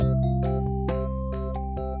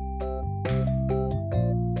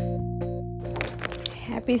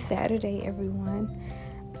Happy Saturday, everyone.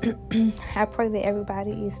 I pray that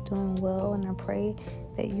everybody is doing well, and I pray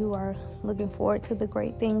that you are looking forward to the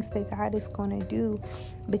great things that God is going to do,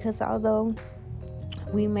 because although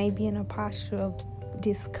we may be in a posture of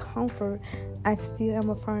discomfort, I still am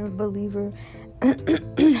a firm believer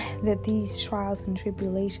that these trials and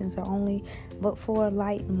tribulations are only but for a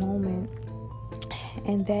light moment,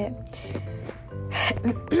 and that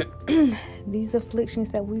these afflictions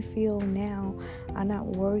that we feel now are not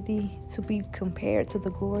worthy to be compared to the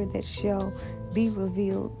glory that shall be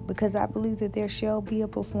revealed, because I believe that there shall be a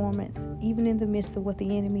performance even in the midst of what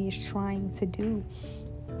the enemy is trying to do.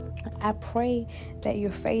 I pray that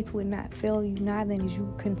your faith would not fail you, neither as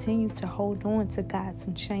you continue to hold on to God's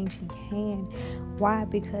unchanging hand. Why?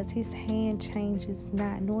 Because his hand changes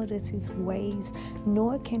not, nor does his ways,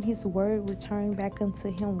 nor can his word return back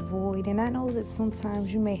unto him void. And I know that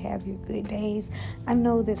sometimes you may have your good days. I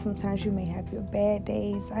know that sometimes you may have your bad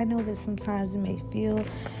days. I know that sometimes it may feel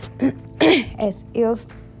as if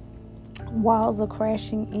walls are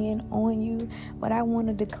crashing in on you, but I want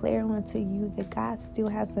to declare unto you that God still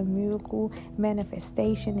has a miracle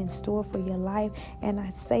manifestation in store for your life. And I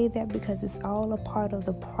say that because it's all a part of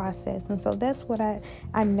the process. And so that's what I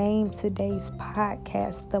named today's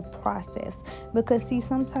podcast, The Process. Because see,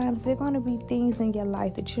 sometimes there are going to be things in your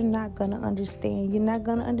life that you're not going to understand. You're not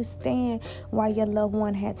going to understand why your loved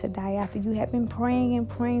one had to die after you have been praying and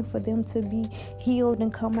praying for them to be healed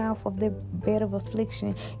and come out of their bed of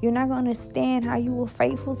affliction. You're not going to understand how you were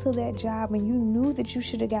faithful to that job and you knew that you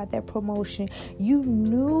should have got that promotion. You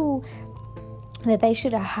knew that they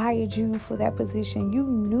should have hired you for that position. You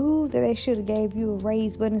knew that they should have gave you a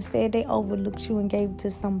raise, but instead they overlooked you and gave it to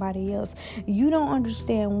somebody else. You don't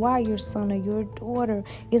understand why your son or your daughter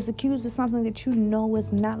is accused of something that you know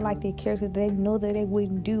is not like their character, that they know that they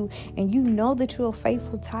wouldn't do. And you know that you're a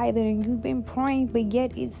faithful tither and you've been praying, but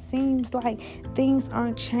yet it seems like things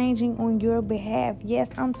aren't changing on your behalf. Yes,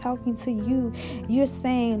 I'm talking to you. You're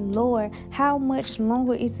saying, Lord, how much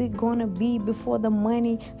longer is it going to be before the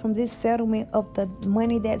money from this settlement of the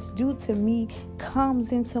money that's due to me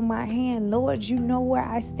comes into my hand? Lord, you know where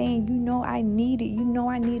I stand. You know I need it. You know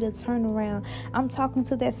I need a turnaround. I'm talking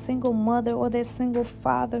to that single mother or that single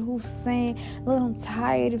father who's saying, Lord, I'm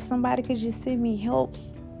tired. If somebody could just send me help.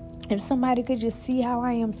 If somebody could just see how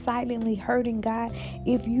I am silently hurting, God,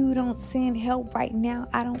 if you don't send help right now,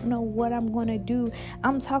 I don't know what I'm going to do.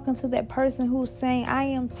 I'm talking to that person who's saying, I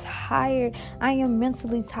am tired. I am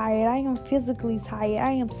mentally tired. I am physically tired.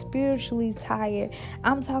 I am spiritually tired.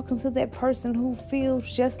 I'm talking to that person who feels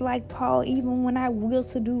just like Paul, even when I will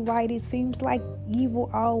to do right, it seems like evil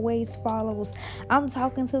always follows. I'm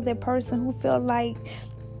talking to that person who felt like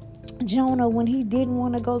Jonah when he didn't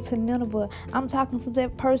want to go to Nineveh. I'm talking to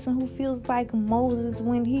that person who feels like Moses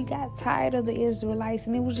when he got tired of the Israelites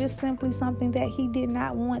and it was just simply something that he did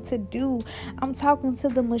not want to do. I'm talking to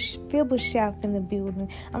the Mephibosheth in the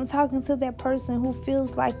building. I'm talking to that person who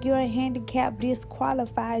feels like your handicap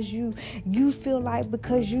disqualifies you. You feel like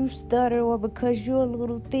because you stutter, or because you're a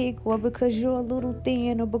little thick, or because you're a little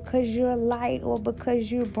thin, or because you're light, or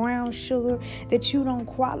because you're brown sugar, that you don't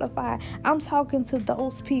qualify. I'm talking to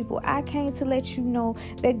those people. I came to let you know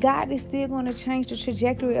that God is still going to change the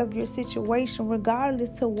trajectory of your situation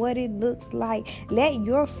regardless to what it looks like. Let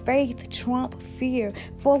your faith trump fear.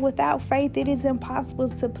 For without faith, it is impossible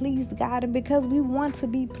to please God. And because we want to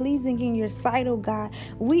be pleasing in your sight, oh God,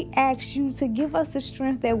 we ask you to give us the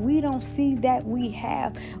strength that we don't see that we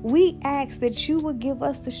have. We ask that you would give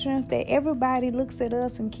us the strength that everybody looks at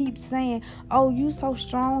us and keeps saying, oh, you so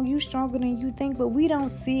strong, you stronger than you think, but we don't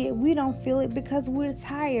see it, we don't feel it because we're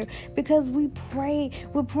tired. Because we're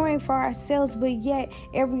praying for ourselves, but yet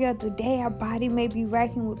every other day our body may be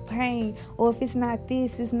racking with pain, or if it's not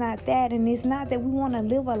this, it's not that. And it's not that we want to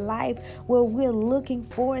live a life where we're looking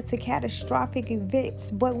forward to catastrophic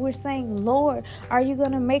events, but we're saying, Lord, are you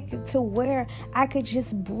going to make it to where I could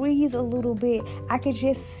just breathe a little bit? I could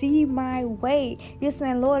just see my way. You're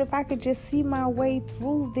saying, Lord, if I could just see my way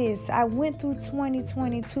through this. I went through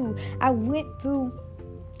 2022.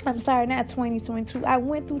 Not 2022. I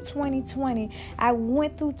went through 2020. I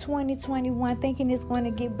went through 2021 thinking it's going to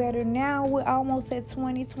get better. Now we're almost at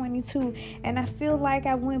 2022 and I feel like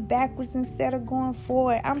I went backwards instead of going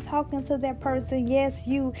forward. I'm talking to that person. Yes,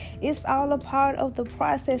 you. It's all a part of the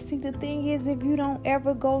process. See, the thing is, if you don't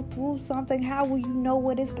ever go through something, how will you know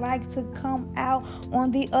what it's like to come out on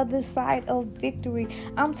the other side of victory?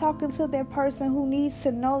 I'm talking to that person who needs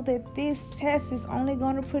to know that this test is only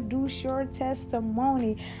going to produce your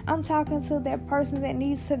testimony. I'm talking to that person that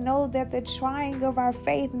needs to know that the trying of our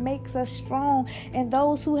faith makes us strong, and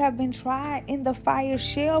those who have been tried in the fire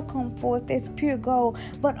shall come forth as pure gold,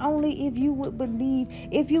 but only if you would believe.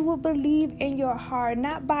 If you would believe in your heart,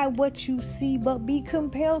 not by what you see, but be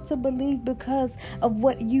compelled to believe because of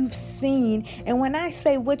what you've seen. And when I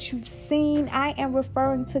say what you've seen, I am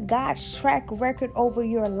referring to God's track record over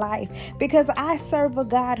your life, because I serve a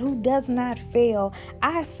God who does not fail.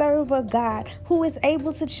 I serve a God who is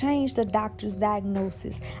able to change the doctor's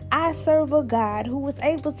diagnosis. I serve a God who was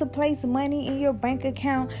able to place money in your bank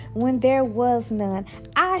account when there was none.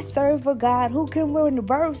 I serve a God who can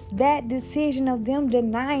reverse that decision of them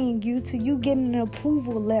denying you to you getting an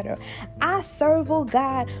approval letter. I serve a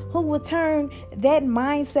God who will turn that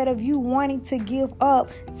mindset of you wanting to give up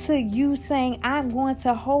to you saying, I'm going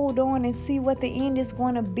to hold on and see what the end is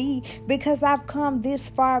going to be, because I've come this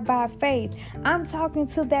far by faith. I'm talking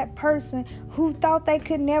to that person who thought they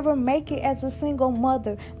could never make it as a single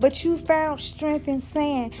mother, but you found strength in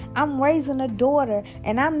saying, I'm raising a daughter,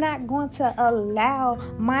 and I'm not going to allow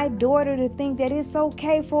my daughter to think that it's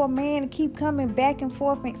okay for a man to keep coming back and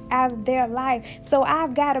forth out of their life. So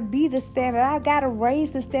I've got to be the standard. I've got to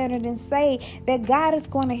raise the standard and say that God is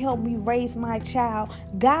going to help me raise my child.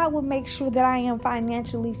 God will make sure that I am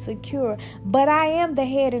financially secure, but I am the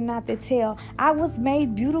head and not the tail. I was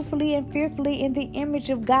made beautifully and fearfully in the image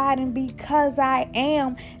of God, and because I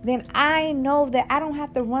am, then I know that I don't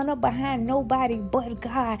have to run up behind nobody but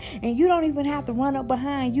God. And you don't even have to run up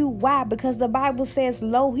behind you. Why? Because the Bible says,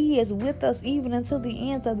 lo, he is with us even until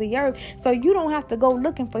the ends of the earth. So you don't have to go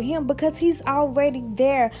looking for him, because he's already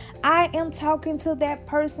there. I am talking to that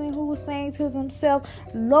person who was saying to themselves,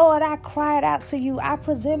 Lord, I cried out to you. I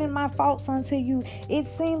presented my faults unto you. It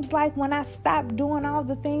seems like when I stopped doing all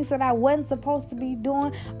the things that I wasn't supposed to be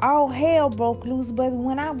doing, all hell broke loose. But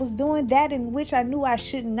when I was doing that in which I knew I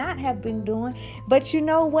should not have been doing, but you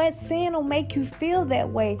know what? Sin will make you feel that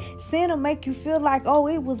way. Sin will make you feel like, oh,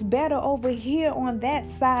 it was better over here on that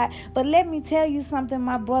side. But let me tell you something,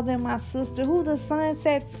 my brother and my sister, who the Son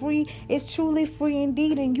set free is truly free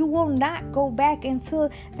indeed. And you will not go back into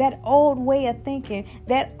that old way of thinking,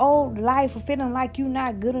 that old life of feeling like you're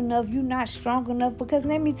not good enough, you're not strong enough. Because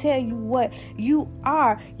let me tell you what, you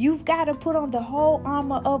are. You've got to put on the whole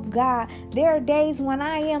armor of God. There are days when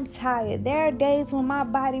I am tired. There are days when my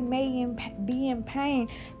body may be in pain,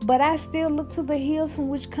 but I still look to the hills from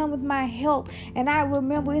which cometh my help. And I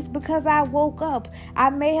remember it's because I woke up. I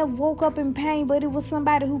may have woke up in pain, but it was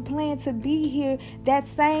somebody who planned to be here that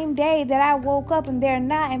same day that I woke up, and they're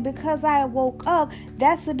not. And because I woke up,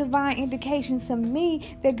 that's a divine indication to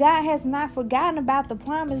me that God has not forgotten about the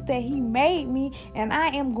promise that he made me, and I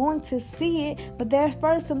am going to see it. But there's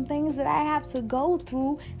first some things that I have to go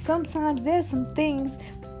through. Sometimes there's some things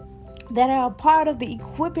that are a part of the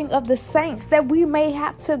equipping of the saints that we may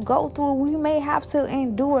have to go through, we may have to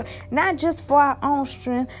endure, not just for our own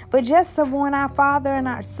strength, but just so when our father and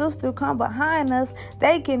our sister come behind us,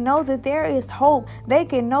 they can know that there is hope. They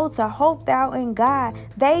can know to hope thou in God.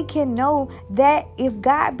 They can know that if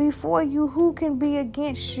God be for you, who can be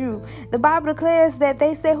against you? The Bible declares that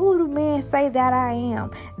they say, who do men say that I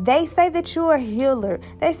am? They say that you're a healer.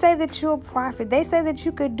 They say that you're a prophet. They say that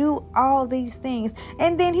you could do all these things.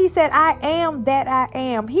 And then he said, I am that I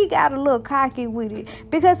am. He got a little cocky with it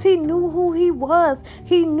because he knew who he was.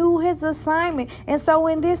 He knew his assignment. And so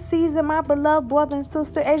in this season, my beloved brother and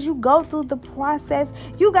sister, as you go through the process,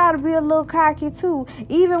 you got to be a little cocky too.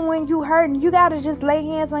 Even when you hurting, you got to just lay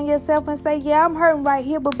hands on yourself and say, yeah, I'm hurting right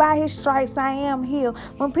here, but by his stripes, I am healed.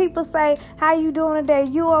 When people say, how you doing today?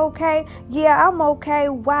 You okay? Yeah, I'm okay.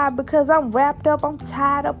 Why? Because I'm wrapped up. I'm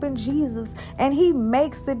tied up in Jesus, and he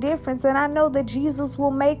makes the difference. And I know that Jesus will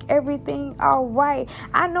make everything all right.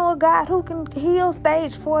 I know a God who can heal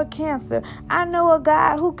stage 4 cancer. I know a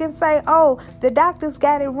God who can say, oh, the doctors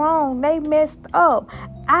got it wrong. They messed up.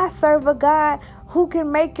 I serve a God who can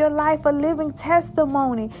make your life a living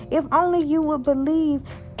testimony. If only you would believe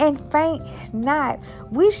and faint not.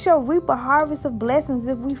 We shall reap a harvest of blessings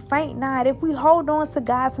if we faint not, if we hold on to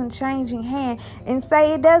God's unchanging hand and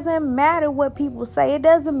say it doesn't matter what people say, it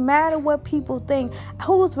doesn't matter what people think.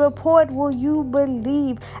 Whose report will you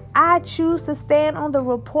believe? I choose to stand on the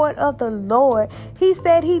report of the Lord. He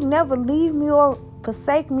said he'd never leave me or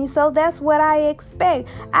forsake me, so that's what I expect.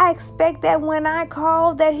 I expect that when I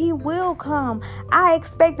call that he will come. I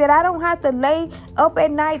expect that I don't have to lay up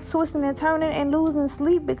at night twisting and turning and losing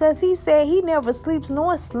sleep, because he said he never sleeps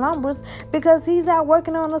nor slumbers, because he's out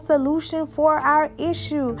working on a solution for our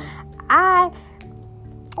issue. I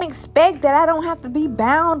expect that I don't have to be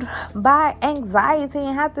bound by anxiety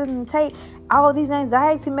and have to take all these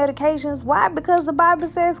anxiety medications. Why? Because the Bible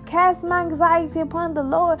says, cast my anxiety upon the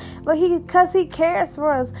Lord, because he cares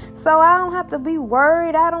for us. So I don't have to be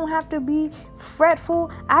worried. I don't have to be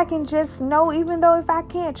fretful. I can just know, even though if I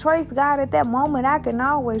can't trace God at that moment, I can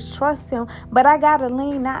always trust him. But I got to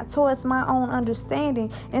lean not towards my own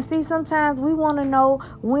understanding. And see, sometimes we want to know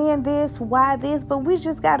when this, why this, but we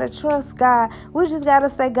just got to trust God. We just got to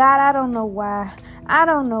say, God, I don't know why. I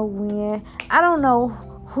don't know when. I don't know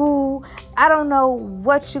who. I don't know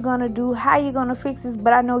what you're going to do, how you're going to fix this,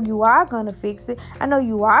 but I know you are going to fix it. I know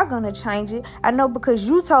you are going to change it. I know because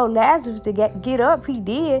you told Lazarus to get up, he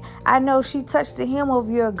did. I know she touched the hem of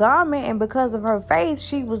your garment, and because of her faith,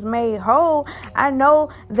 she was made whole. I know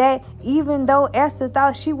that even though Esther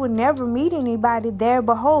thought she would never meet anybody there,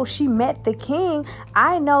 behold, she met the king.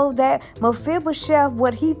 I know that Mephibosheth,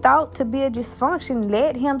 what he thought to be a dysfunction,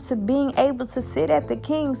 led him to being able to sit at the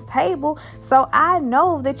king's table. So I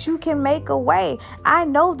know that you can make a way. I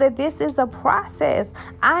know that this is a process.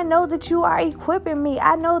 I know that you are equipping me.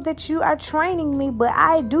 I know that you are training me, but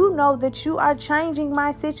I do know that you are changing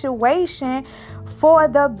my situation for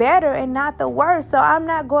the better and not the worse. So I'm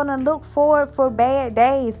not going to look forward for bad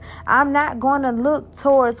days. I'm not going to look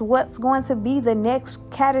towards what's going to be the next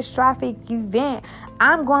catastrophic event.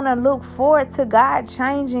 I'm going to look forward to God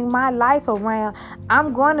changing my life around.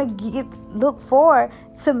 I'm going to look forward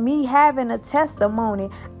to me having a testimony.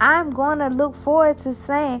 I'm going to look forward to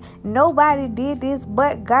saying nobody did this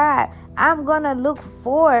but God. I'm going to look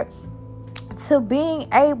forward to being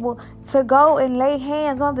able to go and lay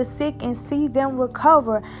hands on the sick and see them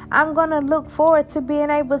recover. I'm going to look forward to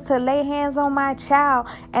being able to lay hands on my child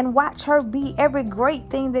and watch her be every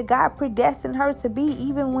great thing that God predestined her to be,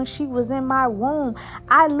 even when she was in my womb.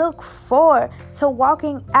 I look forward to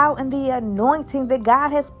walking out in the anointing that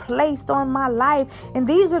God has placed on my life. And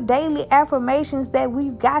these are daily affirmations that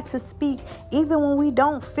we've got to speak even when we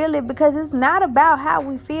don't feel it, because it's not about how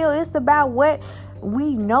we feel. It's about what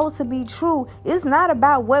we know to be true. It's not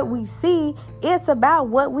about what we see. It's about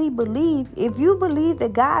what we believe. If you believe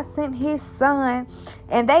that God sent his son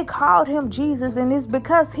and they called him Jesus, and it's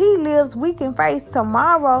because he lives we can face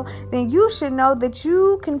tomorrow, then you should know that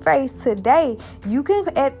you can face today. You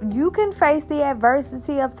can face the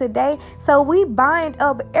adversity of today. So we bind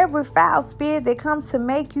up every foul spirit that comes to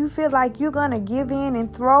make you feel like you're going to give in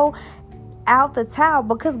and throw out the towel,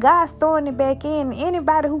 because God's throwing it back in.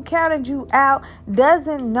 Anybody who counted you out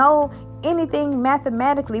doesn't know anything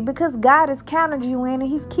mathematically, because God has counted you in and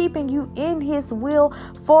he's keeping you in his will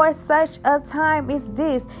for such a time as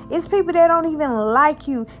this. It's people that don't even like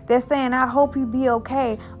you that's saying, I hope you be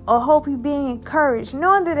okay, or hope you be encouraged,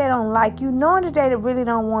 knowing that they don't like you, knowing that they really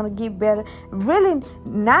don't want to get better, really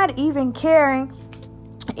not even caring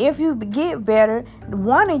if you get better,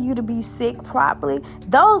 wanting you to be sick properly.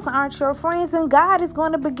 Those aren't your friends, and God is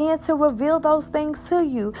going to begin to reveal those things to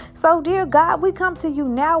you. So, dear God, we come to you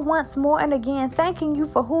now once more and again, thanking you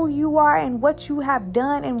for who you are and what you have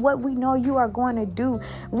done and what we know you are going to do.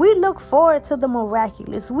 We look forward to the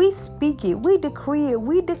miraculous. We speak it, we decree it,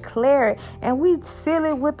 we declare it, and we seal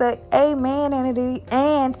it with the amen,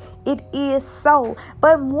 and it is so.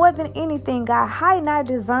 But more than anything, God, heighten our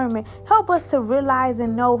discernment. Help us to realize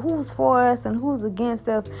and know who's for us and who's against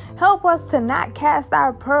us. Help us to not cast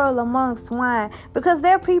our pearl among swine, because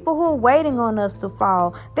there are people who are waiting on us to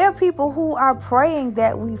fall. There are people who are praying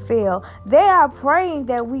that we fail. They are praying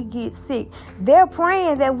that we get sick. They're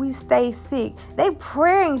praying that we stay sick. They're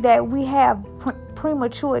praying that we have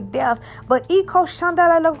premature death. But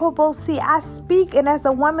I speak, and as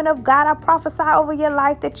a woman of God, I prophesy over your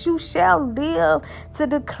life that you shall live to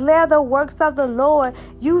declare the works of the Lord.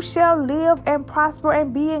 You shall live and prosper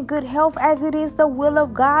and be in good health, as it is the will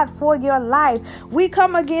of God for your life. We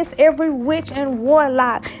come against every witch and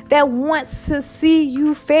warlock that wants to see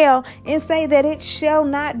you fail and say that it shall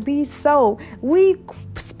not be so. We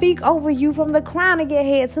speak over you from the crown of your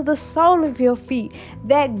head to the sole of your feet,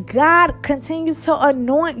 that God continues to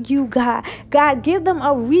anoint you, God. God, give them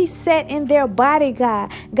a reset in their body,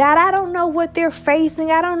 God. God, I don't know what they're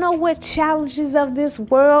facing. I don't know what challenges of this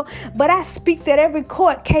world, but I speak that every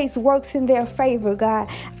court case works in their favor, God.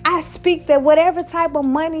 I speak that whatever type of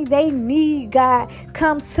money they need, God,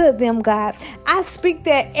 comes to them, God. I speak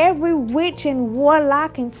that every witch and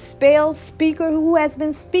warlock and spell speaker who has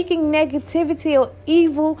been speaking negativity or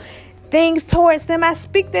evil things towards them, I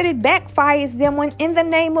speak that it backfires them when, in the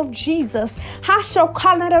name of Jesus. We speak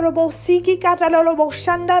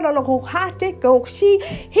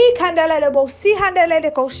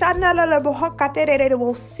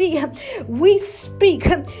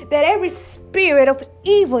that every spirit of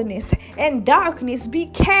evilness and darkness be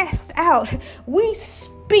cast out. We speak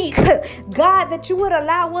speak, God, that you would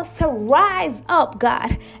allow us to rise up,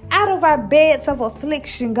 God, out of our beds of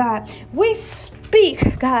affliction, God. We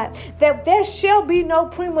speak, God, that there shall be no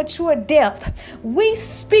premature death. We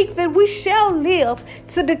speak that we shall live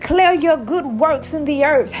to declare your good works in the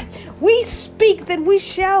earth. We speak that we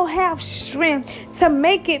shall have strength to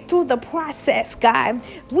make it through the process, God.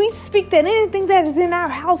 We speak that anything that is in our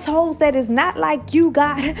households that is not like you,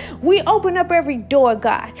 God, we open up every door,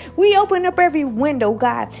 God. We open up every window,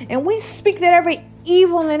 God. And we speak that every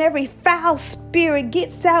evil and every foul spirit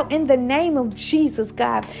gets out in the name of Jesus,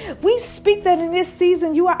 God. We speak that in this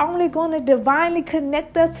season, you are only going to divinely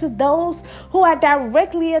connect us to those who are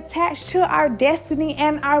directly attached to our destiny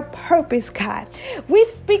and our purpose, God. We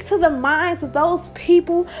speak to the minds of those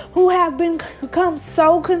people who have become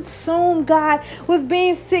so consumed, God, with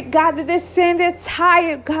being sick, God, that they're saying they're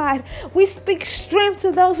tired, God. We speak strength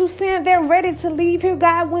to those who saying they're ready to leave here,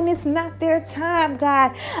 God, when it's not their time,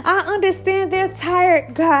 God. I understand they're tired,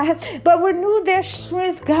 God, but renew their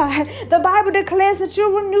strength, God. The Bible declares that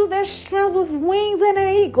you renew their strength with wings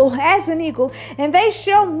as an eagle, and they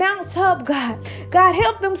shall mount up, God. God,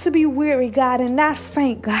 help them to be weary, God, and not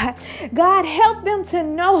faint, God. God, help them to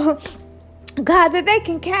know, God, that they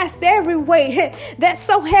can cast every weight that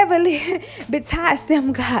so heavily betides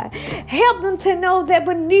them, God. Help them to know that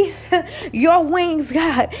beneath your wings,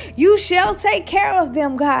 God, you shall take care of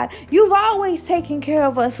them, God. You've always taken care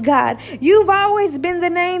of us, God. You've always been the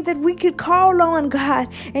name that we could call on, God,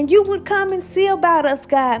 and you would come and see about us,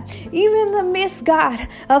 God. Even in the midst, God,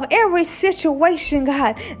 of every situation,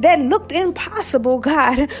 God, that looked impossible,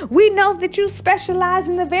 God, we know that you specialize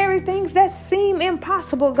in the very things that seem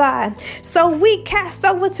impossible, God. So we cast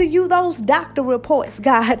over to you those doctor reports,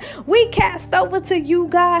 God. We cast over to you,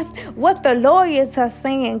 God, what the lawyers are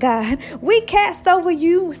saying, God. We cast over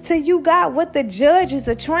to you, God, what the judges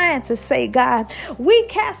are trying to say, God. We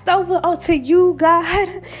cast over to you,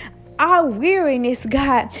 God, our weariness,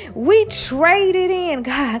 God. We trade it in,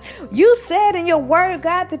 God. You said in your word,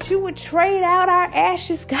 God, that you would trade out our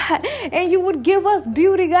ashes, God, and you would give us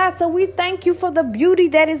beauty, God. So we thank you for the beauty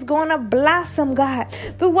that is going to blossom, God.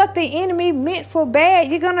 Through what the enemy meant for bad,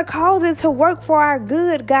 you're going to cause it to work for our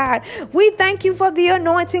good, God. We thank you for the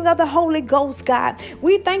anointing of the Holy Ghost, God.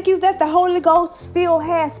 We thank you that the Holy Ghost still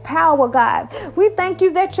has power, God. We thank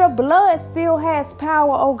you that your blood still has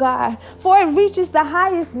power, oh God, for it reaches the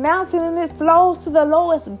highest mountain and it flows to the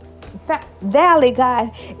lowest valley,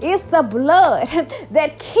 God. It's the blood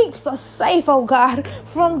that keeps us safe, oh God,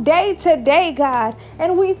 from day to day, God.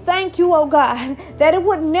 And we thank you, oh God, that it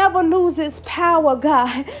would never lose its power,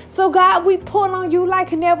 God. So God, we pull on you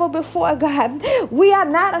like never before, God. We are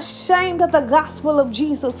not ashamed of the gospel of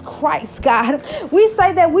Jesus Christ, God. We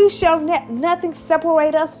say that we shall nothing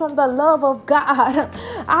separate us from the love of God.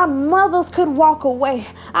 Our mothers could walk away.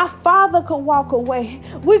 Our father could walk away.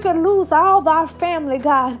 We could lose all our family,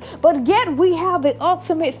 God, but yet we have the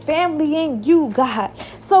ultimate family in you, God.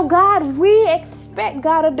 So God, we expect,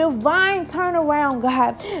 God, a divine turnaround,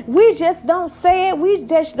 God. We just don't say it. We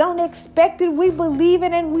just don't expect it. We believe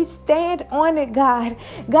it and we stand on it, God.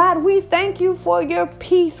 God, we thank you for your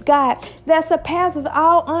peace, God, that surpasses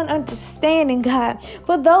all understanding, God.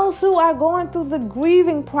 For those who are going through the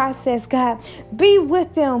grieving process, God, be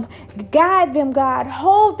with them, guide them, God.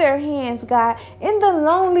 Hold their hands, God, in the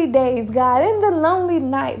lonely days, God, in the lonely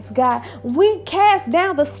nights, God. We cast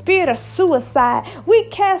down the spirit of suicide. We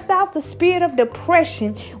cast out the spirit of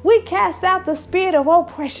depression. We cast out the spirit of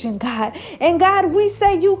oppression, God. And God, we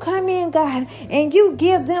say you come in, God, and you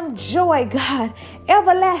give them joy, God.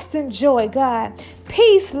 Everlasting joy, God.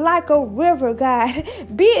 Peace like a river, God.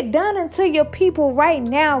 Be it done unto your people right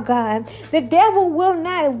now, God. The devil will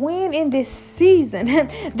not win in this season.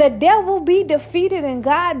 The devil be defeated and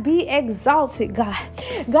God be exalted, God.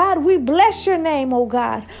 God, we bless your name, oh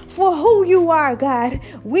God, for who you are, God.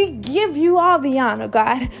 We give you all the honor,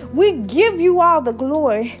 God. We give you all the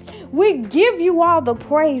glory. We give you all the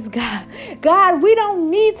praise, God. God, we don't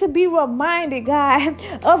need to be reminded, God,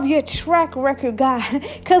 of your track record, God,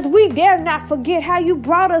 because we dare not forget how you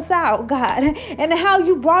brought us out, God, and how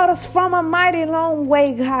you brought us from a mighty long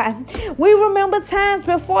way, God. We remember times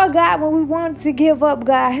before, God, when we wanted to give up,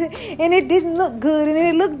 God, and it didn't look good and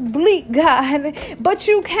it looked bleak, God, but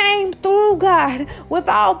you came through, God, with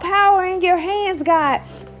all power in your hands, God.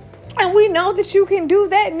 And we know that you can do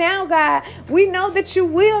that now, God. We know that you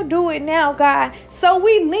will do it now, God. So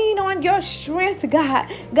we lean on your strength,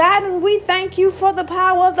 God. God, and we thank you for the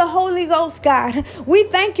power of the Holy Ghost, God. We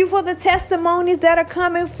thank you for the testimonies that are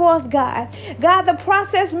coming forth, God. God, the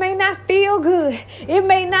process may not feel good. It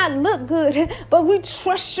may not look good, but we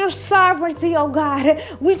trust your sovereignty, oh God.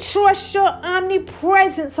 We trust your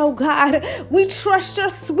omnipresence, oh God. We trust your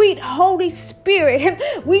sweet Holy Spirit.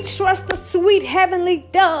 We trust the sweet heavenly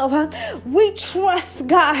dove. We trust,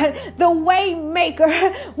 God, the way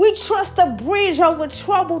maker. We trust the bridge over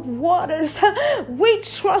troubled waters. We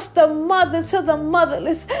trust the mother to the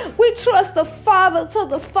motherless. We trust the father to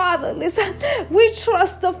the fatherless. We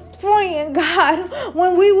trust the friend, God,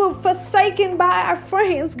 when we were forsaken by our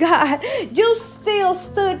friends, God, you still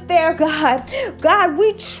stood there, God. God,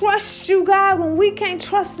 we trust you, God, when we can't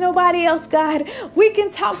trust nobody else, God. We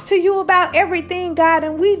can talk to you about everything, God,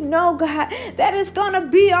 and we know, God, that it's going to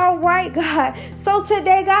be all right, God. So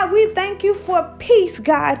today, God, we thank you for peace,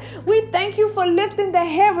 God. We thank you for lifting the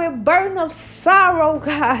heavy burden of sorrow,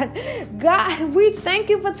 God. God, we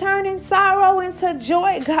thank you for turning sorrow into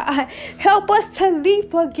joy, God. Help us to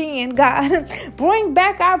leap again, God. Bring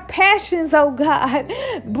back our passions, oh God.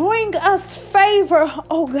 Bring us favor,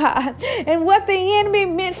 oh God. And what the enemy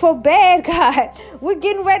meant for bad, God, we're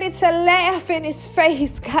getting ready to laugh in his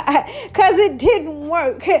face, God, because it didn't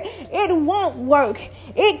work. It won't work.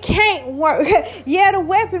 It can't work. Yeah, the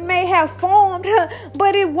weapon may have formed,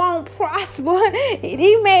 but it won't prosper.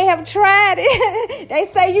 He may have tried it. They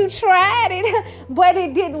say you tried it, but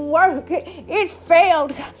it didn't work. It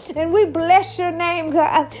failed. And we bless your name,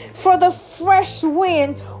 God, for the fresh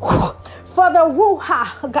wind, for the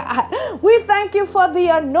woo-ha, God. We thank you for the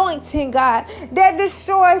anointing, God, that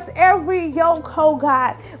destroys every yoke, oh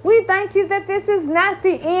God. We thank you that this is not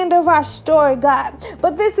the end of our story, God,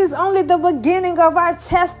 but this is only the beginning of our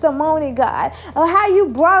testimony, God, of how you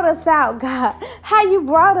brought us out, God, how you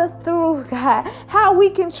brought us through, God, how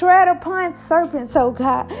we can tread upon serpents, oh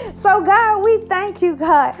God. So, God, we thank you,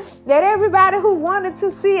 God, that everybody who wanted to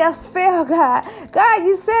see us fail, God,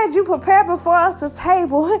 you said you prepared before us a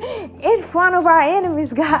table in front of our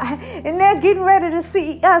enemies, God, and they're getting ready to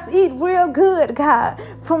see us eat real good, God,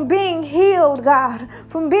 from being healed, God,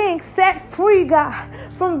 from being set free, God,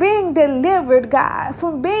 from being delivered, God,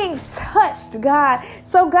 from being touched, God.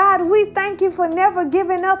 So, God, we thank you for never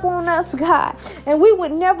giving up on us, God, and we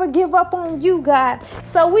would never give up on you, God.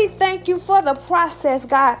 So we thank you for the process,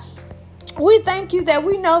 God. We thank you that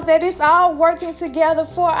we know that it's all working together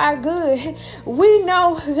for our good. We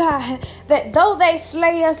know, God, that though they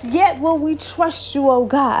slay us, yet will we trust you, oh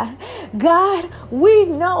God. God, we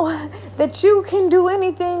know that you can do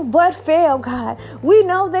anything but fail, God. We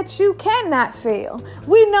know that you cannot fail.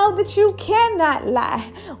 We know that you cannot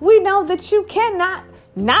lie. We know that you cannot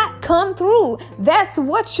not come through. That's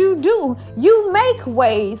what you do. You make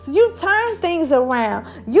ways. You turn things around.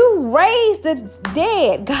 You raise the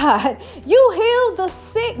dead, God. You heal the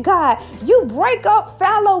sick, God. You break up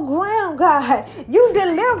fallow ground, God. You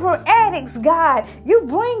deliver addicts, God. You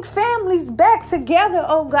bring families back together,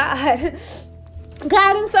 oh God.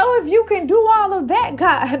 God, and so if you can do all of that,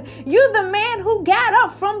 God, you're the man who got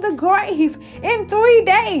up from the grave in 3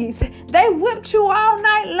 days. They whipped you all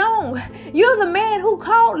night long. You're the man who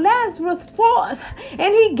called Lazarus forth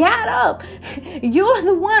and he got up. You're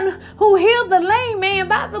the one who healed the lame man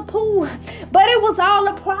by the pool. But it was all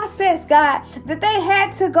a process, God, that they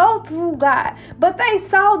had to go through, God. But they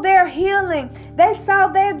saw their healing. They saw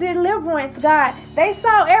their deliverance, God. They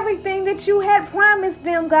saw everything that you had promised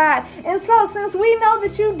them, God. And so since we know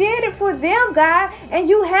that you did it for them, God, and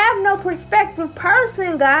you have no prospective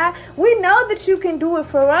person, God, we know that you can do it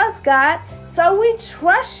for us, God. So we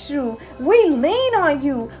trust you. We lean on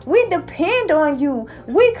you. We depend on you.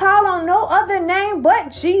 We call on no other name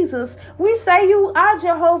but Jesus. We say you are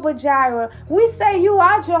Jehovah Jireh. We say you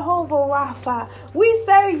are Jehovah Rapha. We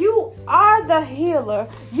say you are the healer.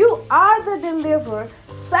 You are the deliverer.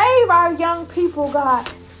 Save our young people, God.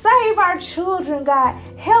 Save our children, God.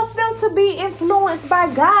 Help them to be influenced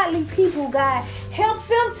by godly people, God. Help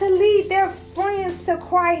them to lead their friends to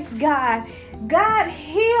Christ, God. God,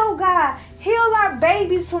 heal, God. Heal our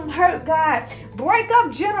babies from hurt, God. Break up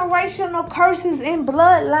generational curses in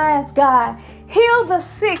bloodlines, God. Heal the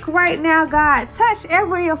sick right now, God. Touch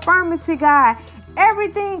every infirmity, God.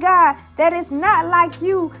 Everything, God, that is not like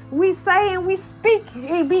you, we say and we speak,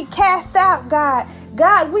 it be cast out, God.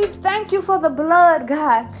 God, we thank you for the blood,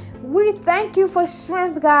 God. We thank you for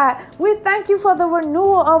strength, God. We thank you for the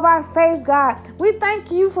renewal of our faith, God. We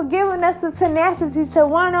thank you for giving us the tenacity to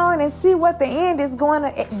run on and see what the end is going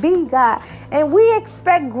to be, God. And we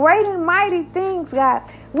expect great and mighty things, God.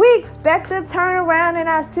 We expect a turnaround in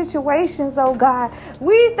our situations, oh God.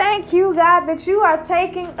 We thank you, God, that you are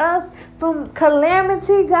taking us from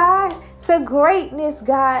calamity, God, to greatness,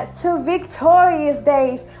 God, to victorious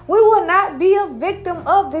days. We will not be a victim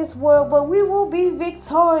of this world, but we will be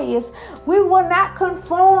victorious. We will not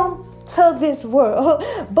conform to this world,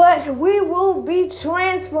 but we will be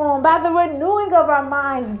transformed by the renewing of our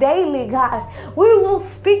minds daily, God. We will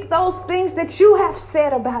speak those things that you have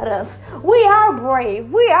said about us. We are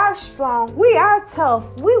brave. We are strong. We are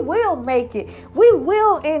tough. We will make it. We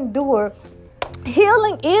will endure.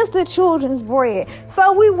 Healing is the children's bread,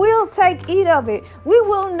 so we will eat of it. We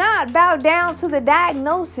will not bow down to the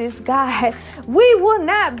diagnosis, God. We will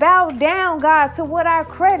not bow down, God, to what our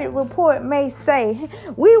credit report may say.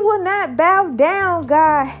 We will not bow down,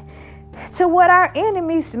 God, to what our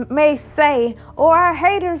enemies may say or our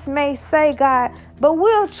haters may say, God. But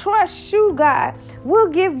we'll trust you, God. We'll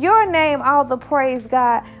give your name all the praise,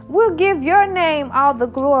 God. We'll give your name all the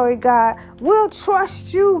glory, God. We'll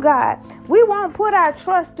trust you, God. We won't put our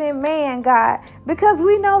trust in man, God, because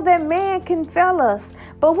we know that man can fail us.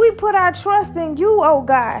 But we put our trust in you, oh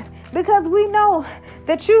God, because we know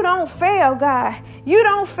that you don't fail, God. You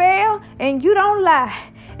don't fail and you don't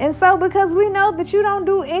lie. And so because we know that you don't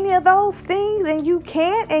do any of those things and you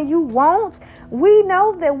can't and you won't, we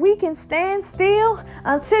know that we can stand still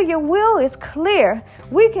until your will is clear.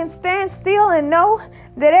 We can stand still and know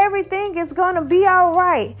that everything is going to be all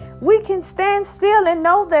right. We can stand still and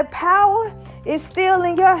know that power is still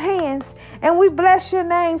in your hands. And we bless your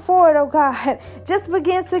name for it, oh God. Just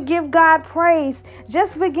begin to give God praise.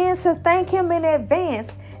 Just begin to thank him in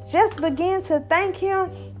advance. Just begin to thank him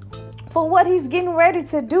for what he's getting ready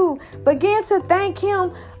to do. Begin to thank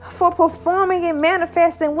him for performing and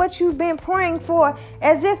manifesting what you've been praying for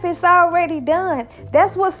as if it's already done.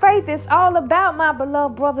 That's what faith is all about, my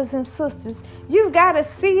beloved brothers and sisters. You've got to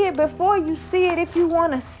see it before you see it if you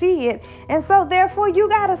want to see it. And so therefore you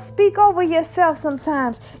got to speak over yourself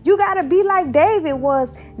sometimes. You got to be like David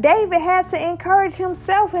was. David had to encourage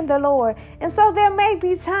himself in the Lord. And so there may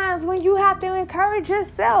be times when you have to encourage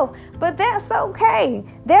yourself, but that's okay.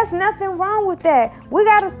 There's nothing wrong with that. We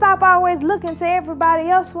got to stop always looking to everybody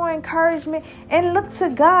else for encouragement and look to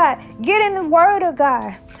God. Get in the word of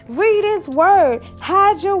God. Read his word.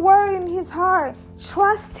 Hide your word in his heart.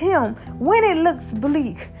 Trust him when it looks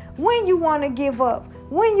bleak, when you want to give up,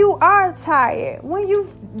 when you are tired, when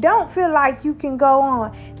you don't feel like you can go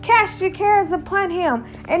on. Cast your cares upon him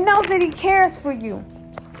and know that he cares for you.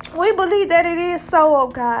 We believe that it is so, oh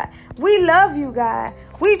God. We love you, God.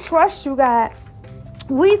 We trust you, God.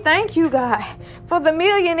 We thank you, God, for the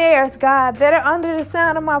millionaires, God, that are under the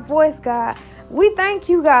sound of my voice, God. We thank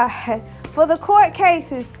you, God, for the court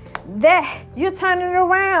cases that you're turning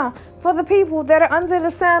around for the people that are under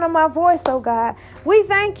the sound of my voice, oh God. We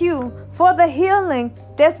thank you for the healing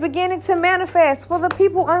that's beginning to manifest for the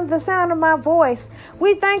people under the sound of my voice.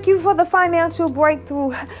 We thank you for the financial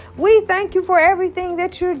breakthrough. We thank you for everything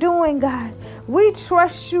that you're doing, God. We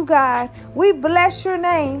trust you, God. We bless your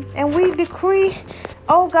name and we decree,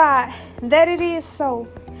 oh God, that it is so.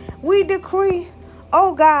 We decree,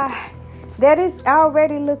 oh God, that it's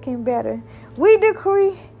already looking better. We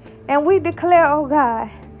decree and we declare, oh God,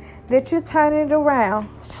 that you're turning it around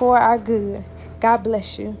for our good. God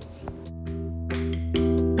bless you.